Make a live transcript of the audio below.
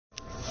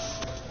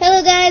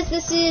Hello guys,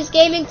 this is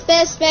Gaming's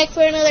Best back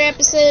for another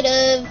episode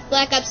of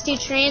Black Ops 2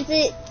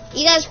 Transit.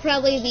 You guys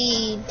probably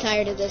be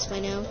tired of this by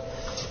now.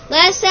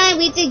 Last time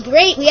we did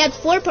great. We had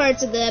 4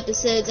 parts of the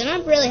episodes, and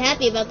I'm really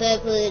happy about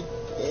that, but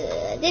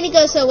it didn't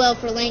go so well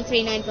for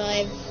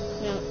Lang395.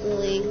 Not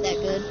really that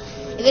good.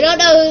 If you don't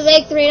know who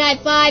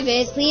Lang395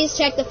 is, please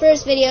check the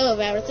first video of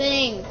our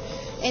thing.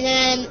 And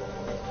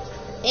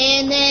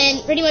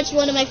then pretty much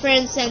one of my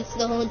friends sent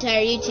the whole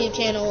entire YouTube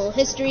channel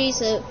history,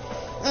 so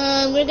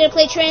we're gonna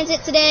play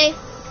Transit today.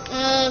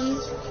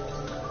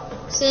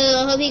 So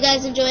I hope you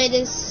guys enjoy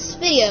this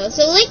video.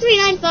 So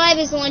Lang395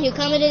 is the one who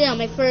commented on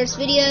my first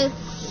video.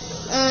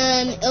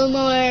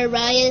 Omar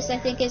Reyes, I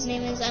think his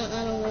name is. I don't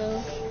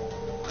know.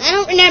 I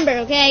don't remember.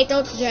 Okay,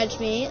 don't judge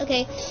me.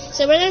 Okay,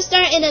 so we're gonna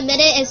start in a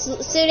minute as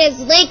soon as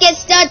Link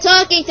gets done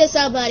talking to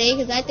somebody,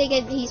 because I think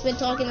he's been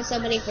talking to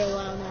somebody for a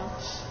while now.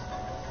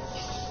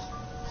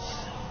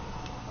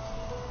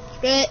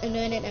 Screw it, I'm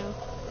doing it now.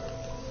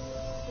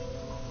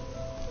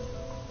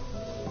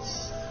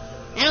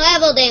 I don't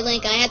have all day,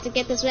 Link. I have to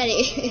get this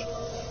ready.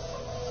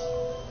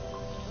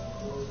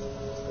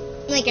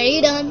 Link, are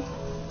you done?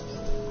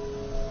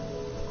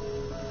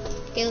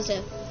 Okay, let's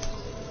go.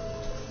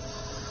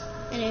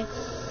 Anyway.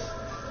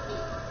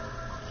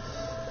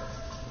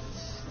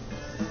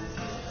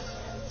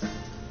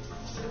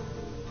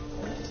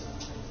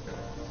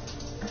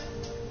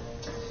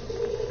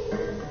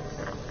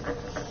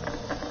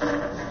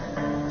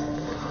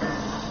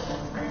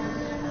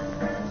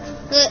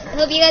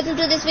 Hope you guys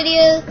enjoyed this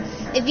video.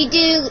 If you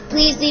do,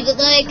 please leave a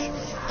like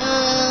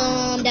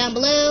down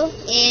below,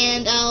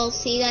 and I'll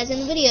see you guys in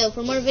the video.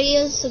 For more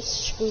videos,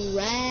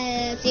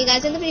 subscribe. See you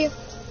guys in the video.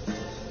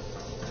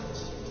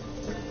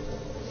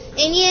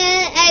 And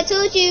yeah, I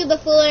told you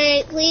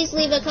before, please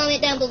leave a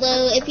comment down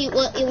below if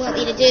what you want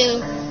me to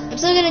do. I'm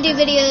still gonna do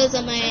videos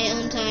on my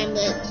own time,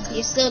 but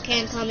you still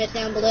can comment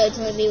down below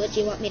telling me what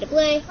you want me to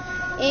play.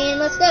 And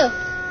let's go.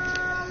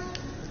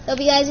 Hope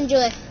you guys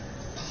enjoy.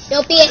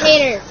 Don't be a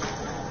hater.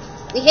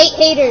 We hate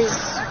haters.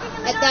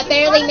 That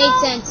barely made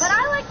sense. But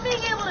I like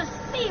being able to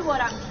see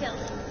what I'm killing.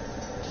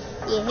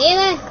 You hear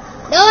that?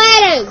 No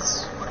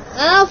haters!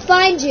 I'll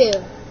find you.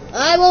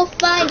 I will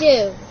find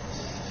you.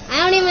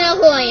 I don't even know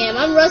who I am.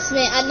 I'm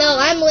Rustman. No,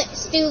 I'm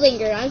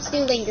Stuhlinger. I'm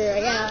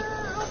Stuhlinger, yeah.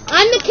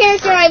 I'm the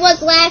character I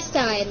was last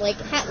time. Like,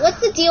 what's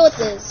the deal with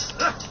this?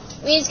 I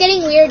mean, it's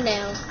getting weird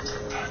now.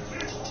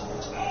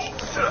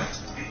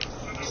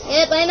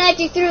 Yep, I knocked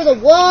you through the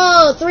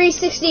wall.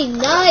 360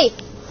 knife.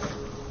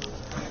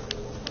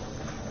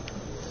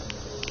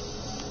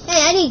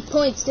 Hey, I need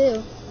points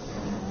too.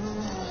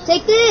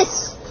 Take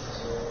this!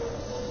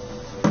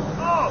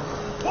 Oh,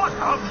 what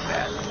a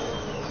mess!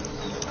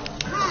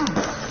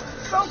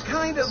 Some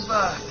kind of,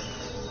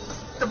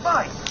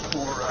 device,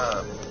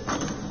 or,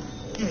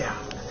 yeah.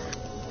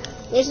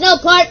 There's no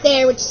part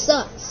there, which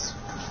sucks.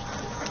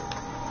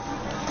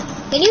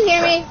 Can you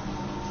hear me?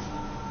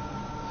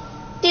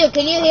 Dude,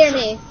 can you hear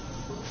me?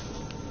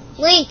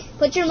 Link,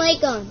 put your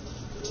mic on.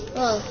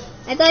 Oh,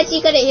 I thought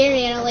you couldn't hear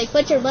me, and I'm like,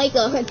 put your mic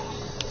on.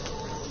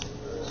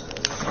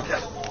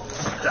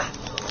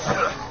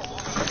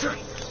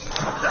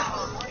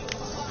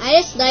 I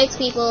just knifed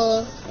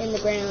people in the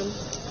ground.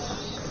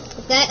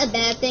 Is that a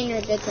bad thing or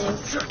a good thing?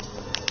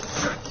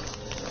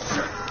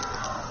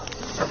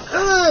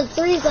 Oh,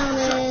 3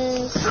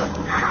 zombies.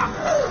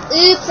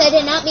 Oops, I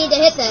did not mean to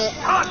hit that.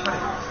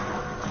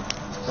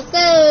 Let's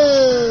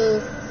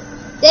go.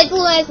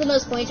 Deadpool has the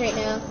most points right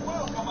now.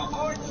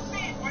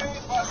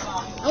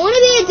 I want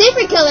to be a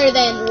different color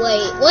than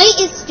white. White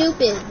is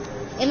stupid.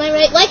 Am I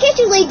right? Why can't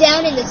you lay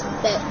down in this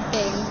thing?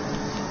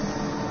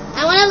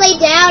 I want to lay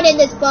down in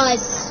this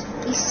bus.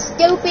 You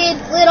stupid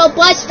little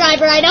bus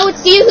driver. I know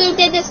it's you who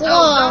did this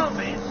law.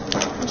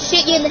 And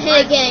shoot you in the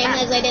head again,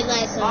 as I did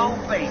last time.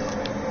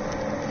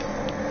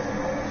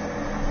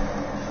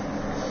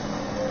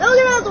 Oh,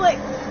 get out of the way.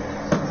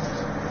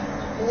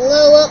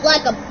 Blow up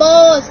like a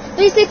boss.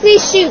 360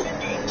 shoot.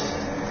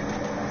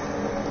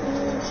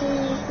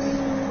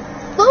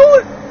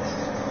 4.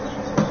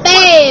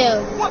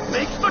 Bam. What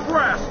makes the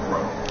grass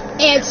grow?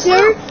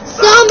 Answer,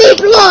 zombie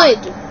blood!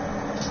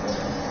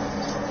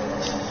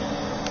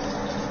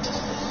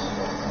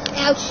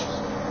 Ouch.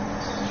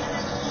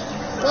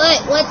 What?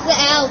 What's the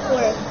owl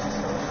for?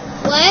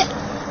 What?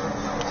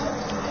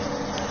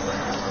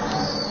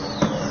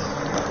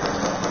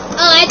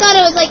 Oh, I thought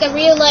it was like a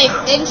real life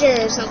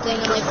injury or something.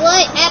 I'm like,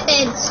 what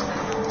happened?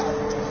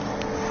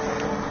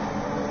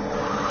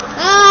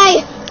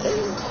 Hi!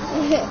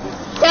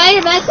 Try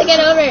your best to get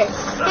over.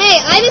 Hey,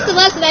 I missed the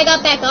bus and I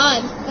got back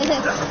on.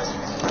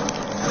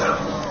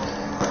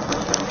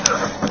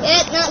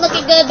 Yep, not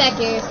looking good back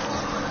here.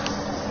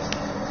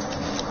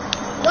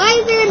 Why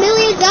is there a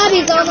million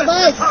zombies on the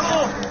bus?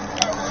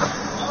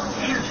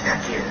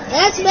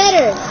 That's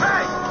better.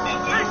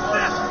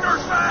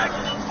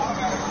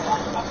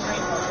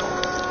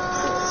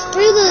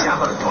 Screw the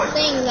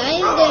things. I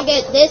am gonna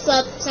get this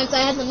up since I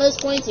have the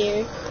most points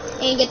here.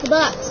 And get the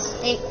box.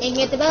 And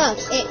get the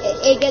box.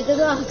 And get the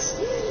box.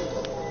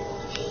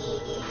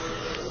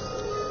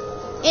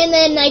 and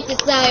then knife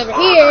this guy over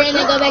here, and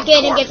then go back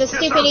in and get the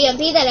stupid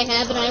EMP that I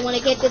have, and I want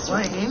to get this.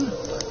 Lane,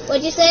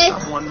 What'd you say?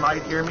 someone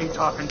might hear me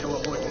talking to a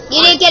wooden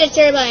You didn't get a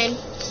turbine.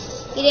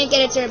 You didn't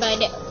get a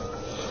turbine.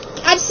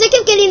 I'm sick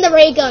of getting the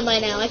ray gun by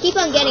now. I keep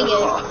on getting it.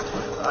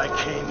 I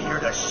came here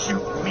to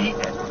shoot meat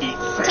and eat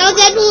Tell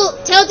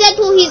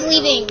Deadpool he's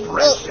leaving.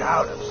 Well, fresh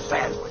out of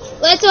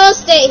sandwiches. let's all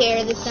stay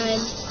here this time.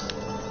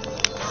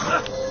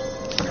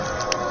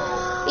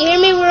 You hear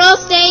me? We're all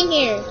staying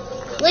here.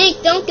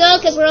 Link, don't go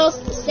because we're all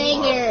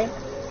staying here.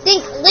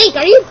 Link,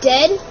 are you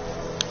dead?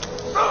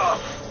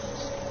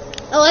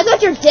 Oh, I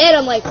thought you're dead.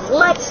 I'm like,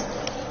 what?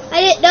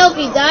 I didn't know if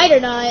you died or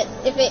not.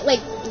 If it,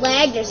 like,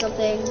 lagged or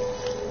something.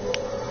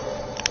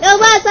 No,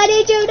 boss, I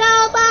need you.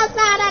 No, boss.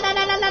 No.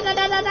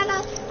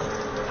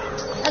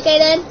 Okay,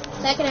 then.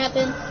 That can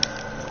happen.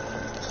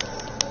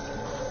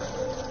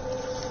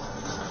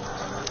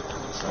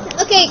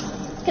 Okay,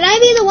 can I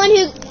be the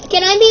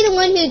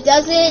one who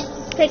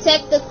doesn't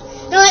protect the...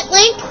 You know what,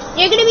 Link?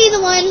 You're gonna be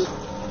the one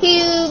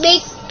who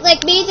makes...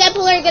 Like, me and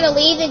Deadpool are gonna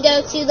leave and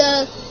go to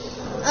the...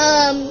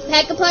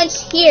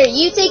 Pack-a-Punch. Here,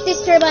 you take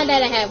this turbine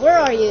that I have. Where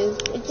are you?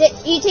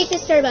 You take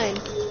this turbine.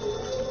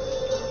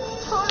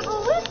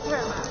 Portable wind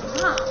turbine,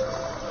 huh?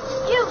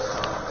 You.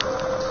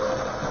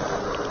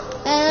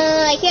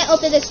 I can't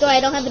open this door. I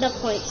don't have enough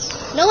points.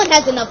 No one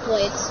has enough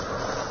points.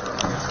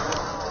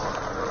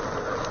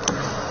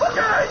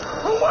 Okay,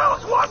 who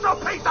else wants a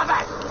piece of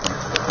that?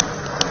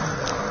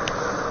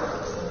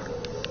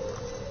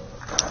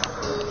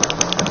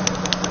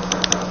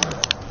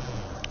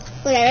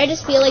 Whatever, I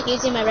just feel like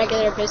using my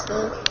regular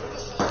pistol.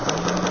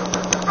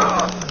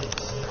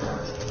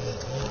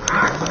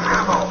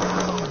 Ammo.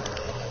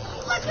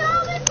 Look at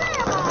all this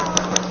ammo.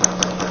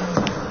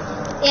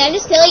 Yeah, I'm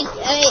just killing...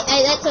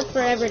 that took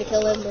forever to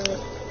kill him, but...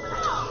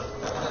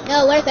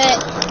 No, worth it.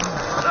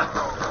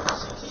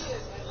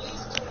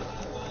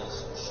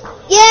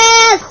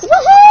 Yes!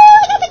 Woohoo!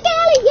 I got the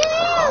galley!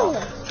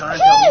 Yeah! Time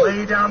Woohoo! to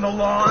lay down the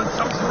law on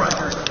some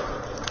treasure.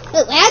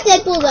 Look, that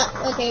Deadpool...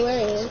 Okay, where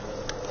is it?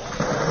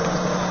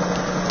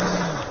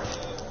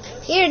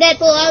 Here,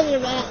 Deadpool, I was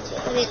about to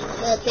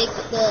take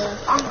the...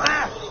 I'm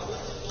back.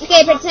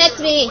 Okay, protect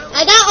me.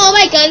 I got all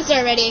my guns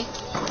already.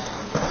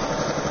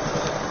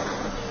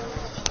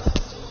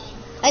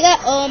 I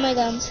got all my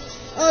guns.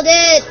 Oh,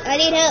 Dad, I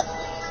need help.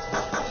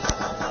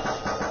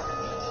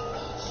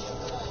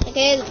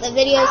 Okay, the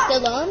video is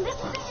still on.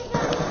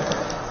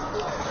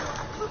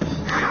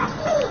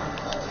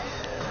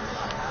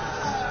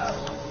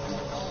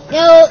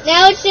 No,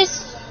 now it's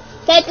just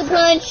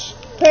Pack-a-Punch,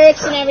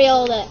 perks, and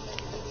all that.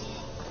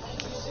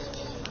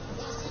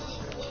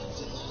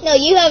 No,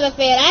 you have a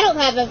fan. I don't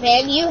have a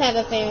fan. You have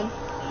a fan.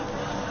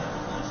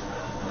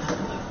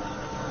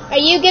 Are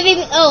you giving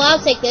me... Oh, I'll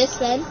take this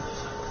then.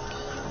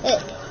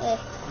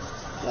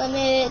 Let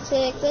me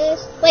take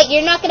this. Wait,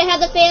 you're not going to have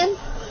the fan?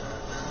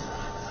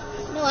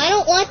 No, I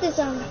don't want this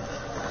on.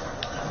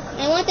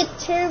 I want the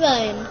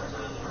turbine.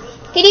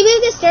 Can you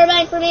move this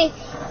turbine for me?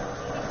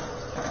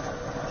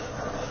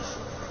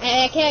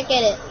 I can't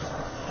get it.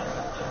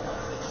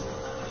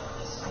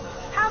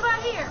 How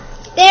about here?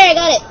 There, I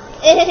got it.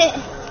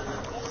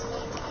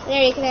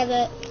 There, you can have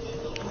that.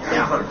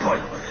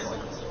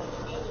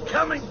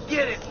 Come and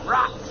get it,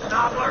 rock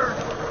snobbler.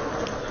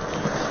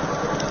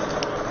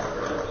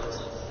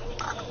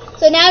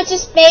 So now it's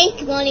just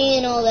bank money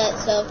and all that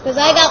stuff. Because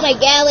I got my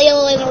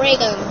Galileo and the ray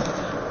gun.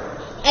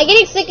 I'm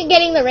getting sick of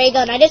getting the ray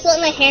gun. I just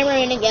want my hammer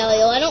and a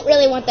Galileo. I don't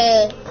really want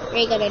the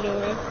ray gun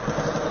anymore.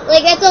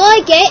 Like, that's all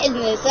I get in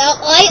this.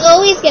 I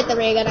always get the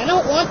ray gun. I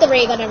don't want the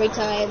ray gun every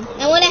time.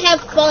 I want to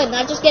have fun,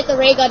 not just get the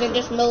ray gun and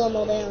just mow them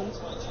all down.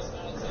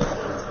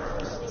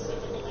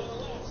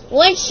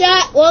 One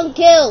shot, one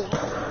kill.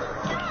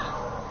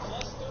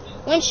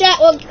 One shot,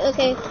 one...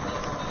 Okay.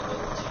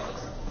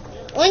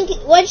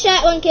 One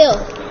shot, one kill.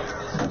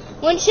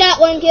 One shot,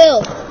 one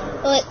kill.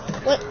 What?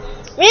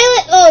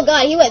 Really? Oh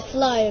god, he went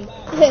flying.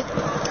 Get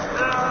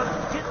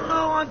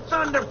low on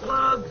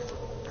thunderplugs.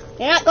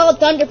 They're not called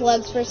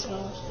thunderplugs, first of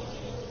all.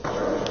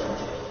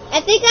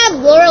 I think I'm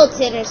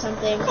Laurelton or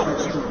something.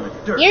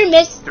 You're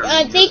Misty.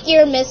 I think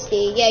you're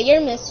Misty. Yeah,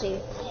 you're Misty.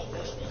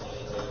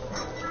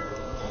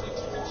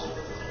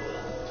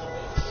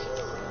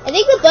 I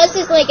think the bus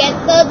is like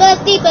at the bus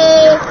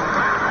depot.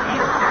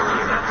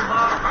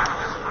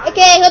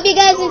 Okay, hope you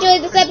guys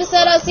enjoyed this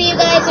episode. I'll see you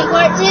guys in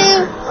part 2.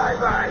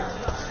 Bye-bye.